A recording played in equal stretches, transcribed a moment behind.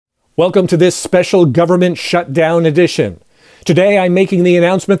Welcome to this special government shutdown edition. Today I'm making the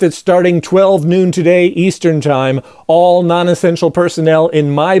announcement that starting 12 noon today Eastern Time, all non-essential personnel in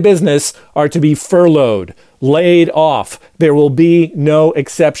my business are to be furloughed, laid off. There will be no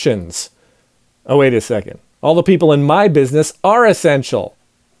exceptions. Oh, wait a second. All the people in my business are essential.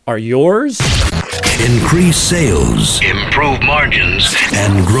 Are yours? Increase sales, improve margins,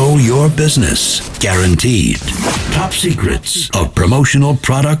 and grow your business. Guaranteed. Top secrets of promotional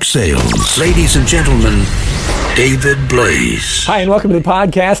product sales. Ladies and gentlemen, David Blaze. Hi, and welcome to the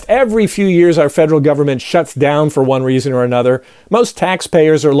podcast. Every few years, our federal government shuts down for one reason or another. Most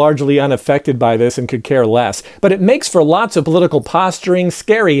taxpayers are largely unaffected by this and could care less. But it makes for lots of political posturing,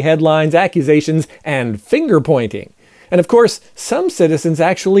 scary headlines, accusations, and finger-pointing. And of course, some citizens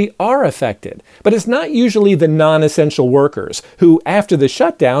actually are affected. But it's not usually the non-essential workers, who, after the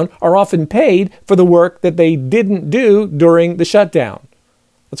shutdown, are often paid for the work that they didn't do during the shutdown.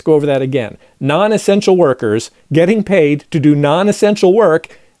 Let's go over that again. Non-essential workers getting paid to do non-essential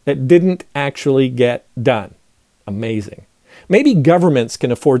work that didn't actually get done. Amazing. Maybe governments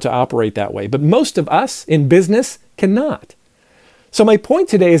can afford to operate that way, but most of us in business cannot. So my point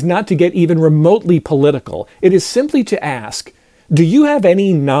today is not to get even remotely political. It is simply to ask, do you have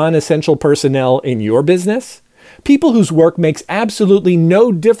any non-essential personnel in your business? People whose work makes absolutely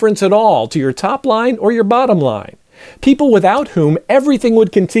no difference at all to your top line or your bottom line. People without whom everything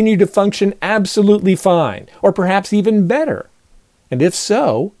would continue to function absolutely fine, or perhaps even better. And if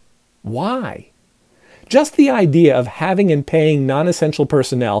so, why? Just the idea of having and paying non-essential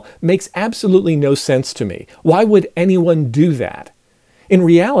personnel makes absolutely no sense to me. Why would anyone do that? In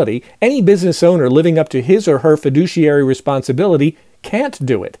reality, any business owner living up to his or her fiduciary responsibility can't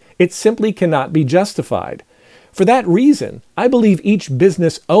do it. It simply cannot be justified. For that reason, I believe each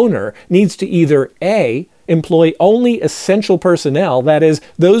business owner needs to either A, employ only essential personnel, that is,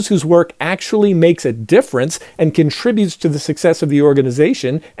 those whose work actually makes a difference and contributes to the success of the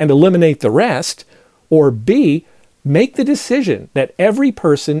organization, and eliminate the rest, or B, make the decision that every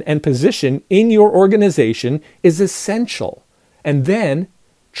person and position in your organization is essential, and then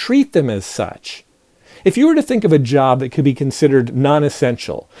treat them as such. If you were to think of a job that could be considered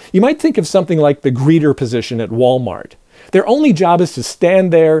non-essential, you might think of something like the greeter position at Walmart. Their only job is to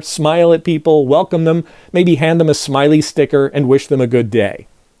stand there, smile at people, welcome them, maybe hand them a smiley sticker, and wish them a good day.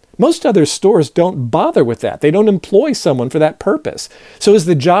 Most other stores don't bother with that. They don't employ someone for that purpose. So is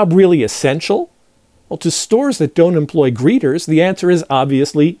the job really essential? Well, to stores that don't employ greeters, the answer is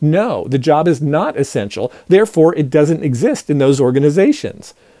obviously no. The job is not essential. Therefore, it doesn't exist in those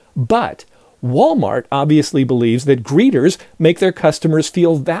organizations. But Walmart obviously believes that greeters make their customers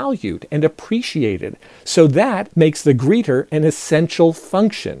feel valued and appreciated. So that makes the greeter an essential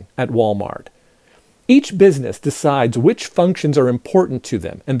function at Walmart. Each business decides which functions are important to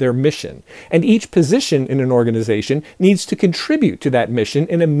them and their mission, and each position in an organization needs to contribute to that mission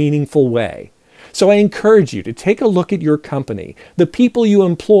in a meaningful way. So I encourage you to take a look at your company, the people you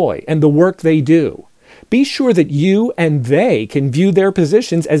employ, and the work they do. Be sure that you and they can view their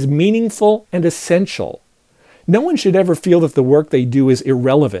positions as meaningful and essential. No one should ever feel that the work they do is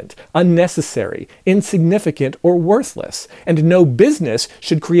irrelevant, unnecessary, insignificant, or worthless, and no business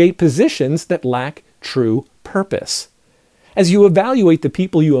should create positions that lack true purpose. As you evaluate the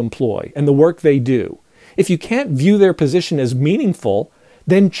people you employ and the work they do, if you can't view their position as meaningful,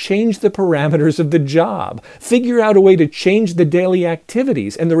 then change the parameters of the job. Figure out a way to change the daily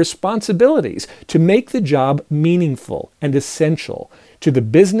activities and the responsibilities to make the job meaningful and essential to the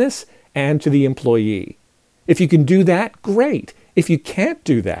business and to the employee. If you can do that, great. If you can't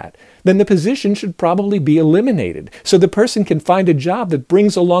do that, then the position should probably be eliminated so the person can find a job that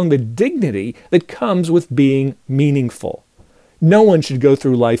brings along the dignity that comes with being meaningful. No one should go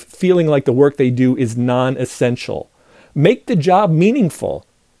through life feeling like the work they do is non-essential. Make the job meaningful,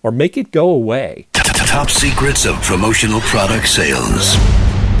 or make it go away. Top secrets of promotional product sales.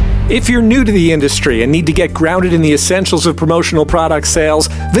 If you're new to the industry and need to get grounded in the essentials of promotional product sales,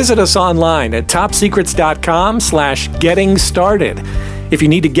 visit us online at topsecrets.com/getting started. If you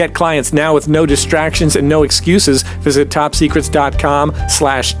need to get clients now with no distractions and no excuses, visit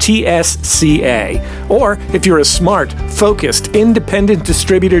topsecrets.com/TSCA. Or if you're a smart, focused, independent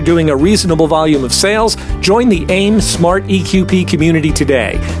distributor doing a reasonable volume of sales, join the AIM Smart EQP community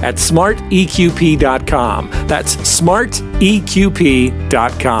today at smarteqp.com. That's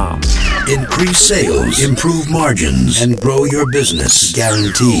smarteqp.com. Increase sales, improve margins, and grow your business.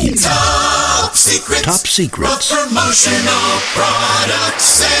 Guaranteed. Top secrets. Top secrets. Of promotional product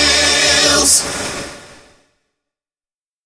sales.